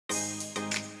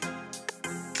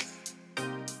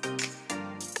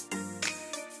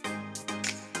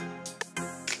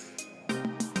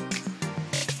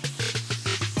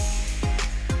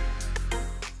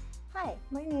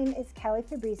is Kelly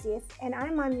Fabricius, and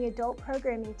I'm on the adult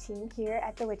programming team here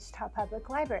at the Wichita Public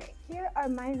Library. Here are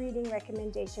my reading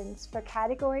recommendations for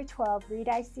Category 12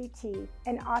 ReadICT,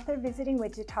 an author visiting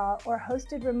Wichita or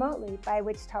hosted remotely by a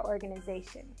Wichita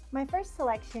organization. My first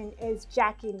selection is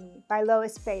Jackie and Me by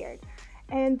Lois Bayard.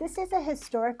 And this is a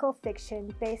historical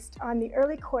fiction based on the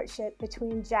early courtship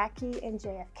between Jackie and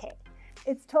JFK.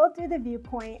 It's told through the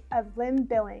viewpoint of Lynn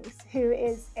Billings, who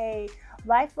is a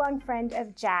lifelong friend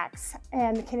of Jack's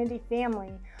and the Kennedy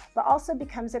family, but also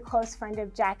becomes a close friend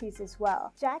of Jackie's as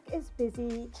well. Jack is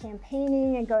busy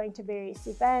campaigning and going to various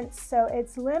events, so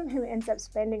it's Lynn who ends up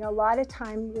spending a lot of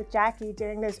time with Jackie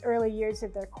during those early years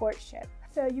of their courtship.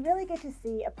 So you really get to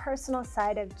see a personal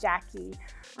side of Jackie.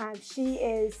 She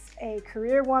is a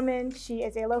career woman. She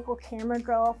is a local camera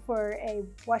girl for a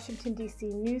Washington, D.C.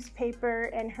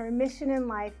 newspaper, and her mission in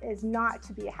life is not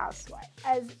to be a housewife.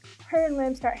 As her and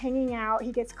Lim start hanging out,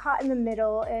 he gets caught in the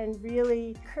middle and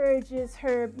really encourages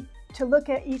her to look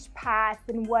at each path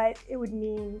and what it would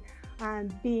mean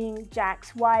being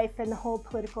Jack's wife and the whole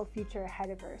political future ahead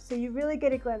of her. So you really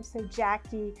get a glimpse of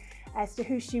Jackie as to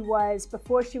who she was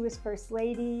before she was First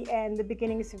Lady and the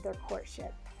beginnings of their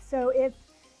courtship. So if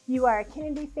you are a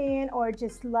Kennedy fan or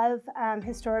just love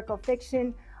historical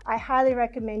fiction, I highly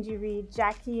recommend you read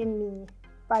Jackie and Me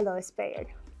by Lois Bayard.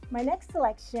 My next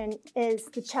selection is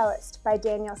The Cellist by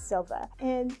Daniel Silva.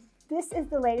 And this is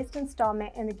the latest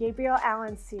installment in the Gabriel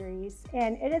Allen series,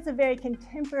 and it is a very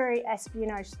contemporary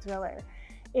espionage thriller.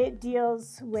 It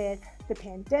deals with the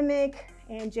pandemic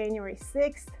and January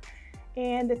 6th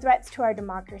and the threats to our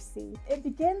democracy. It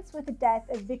begins with the death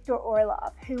of Viktor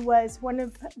Orlov, who was one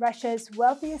of Russia's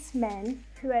wealthiest men,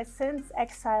 who has since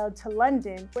exiled to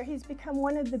London, where he's become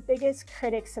one of the biggest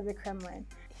critics of the Kremlin.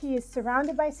 He is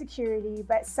surrounded by security,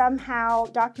 but somehow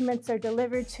documents are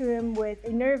delivered to him with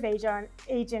a nerve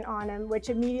agent on him, which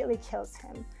immediately kills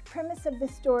him. The premise of the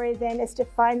story then is to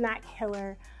find that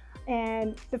killer,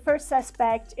 and the first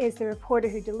suspect is the reporter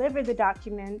who delivered the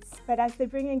documents, but as they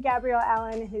bring in Gabriel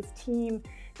Allen and his team,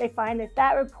 they find that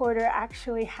that reporter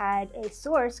actually had a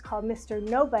source called Mr.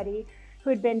 Nobody,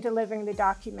 who had been delivering the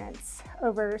documents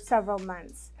over several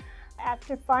months.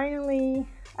 After finally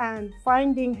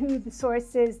finding who the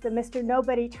source is, the Mr.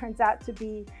 Nobody turns out to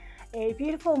be a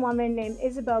beautiful woman named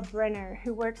Isabel Brenner,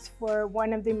 who works for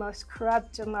one of the most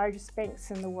corrupt and largest banks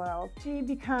in the world. She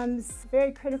becomes a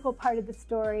very critical part of the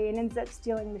story and ends up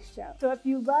stealing the show. So if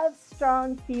you love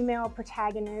strong female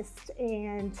protagonists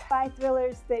and spy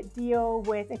thrillers that deal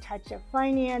with a touch of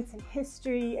finance and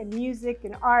history and music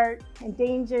and art and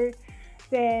danger,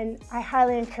 then I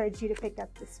highly encourage you to pick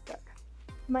up this book.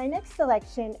 My next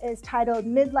selection is titled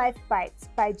Midlife Bites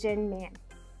by Jen Mann.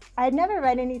 I had never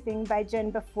read anything by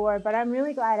Jen before, but I'm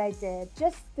really glad I did.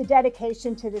 Just the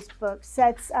dedication to this book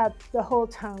sets up the whole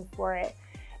tone for it.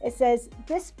 It says,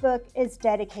 "This book is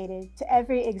dedicated to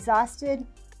every exhausted,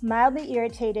 mildly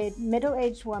irritated,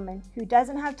 middle-aged woman who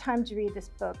doesn't have time to read this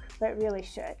book, but really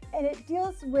should." And it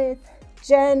deals with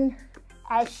Jen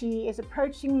as she is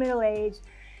approaching middle age,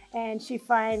 and she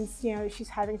finds, she's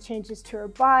having changes to her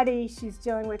body, she's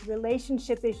dealing with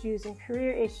relationship issues and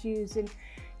career issues, and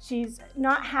she's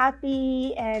not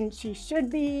happy, and she should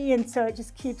be, and so it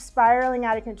just keeps spiraling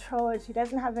out of control, and she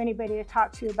doesn't have anybody to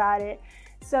talk to about it.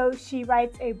 So she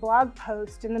writes a blog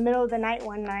post in the middle of the night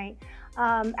one night,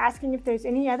 asking if there's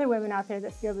any other women out there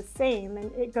that feel the same,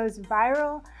 and it goes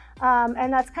viral.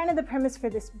 And that's kind of the premise for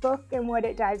this book and what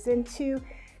it dives into.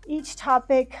 Each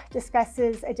topic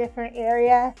discusses a different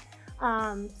area,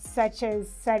 such as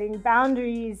setting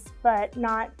boundaries, but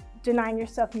not denying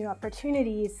yourself new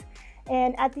opportunities.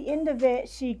 And at the end of it,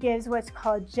 she gives what's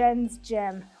called Jen's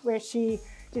Gem, where she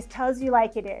just tells you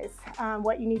like it is,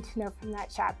 what you need to know from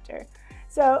that chapter.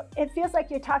 So it feels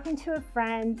like you're talking to a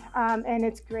friend, and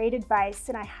it's great advice,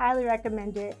 and I highly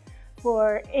recommend it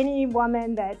for any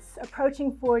woman that's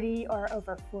approaching 40 or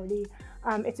over 40.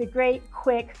 It's a great,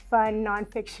 quick, fun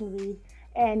nonfiction read,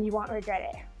 and you won't regret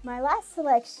it. My last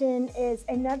selection is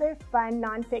another fun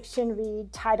nonfiction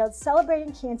read titled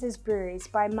Celebrating Kansas Breweries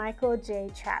by Michael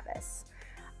J. Travis.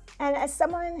 And as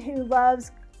someone who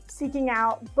loves seeking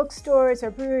out bookstores or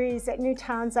breweries at new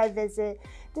towns I visit,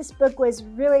 this book was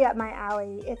really up my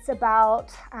alley. It's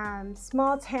about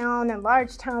small town and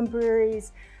large town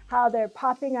breweries, how they're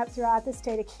popping up throughout the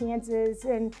state of Kansas.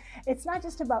 And it's not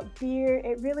just about beer,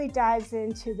 it really dives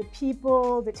into the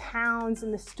people, the towns,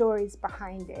 and the stories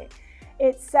behind it.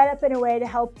 It's set up in a way to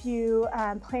help you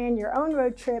plan your own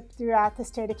road trip throughout the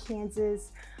state of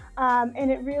Kansas.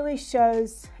 And it really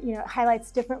shows, highlights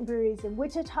different breweries in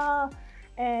Wichita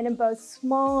and in both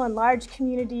small and large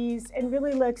communities, and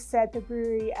really looks at the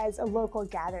brewery as a local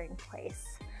gathering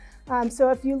place. So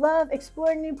if you love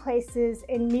exploring new places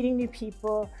and meeting new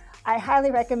people, I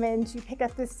highly recommend you pick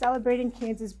up this Celebrating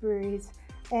Kansas Breweries,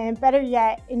 and better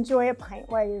yet, enjoy a pint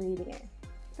while you're reading it.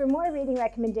 For more reading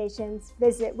recommendations,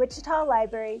 visit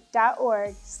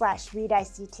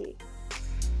wichitalibrary.org/readict.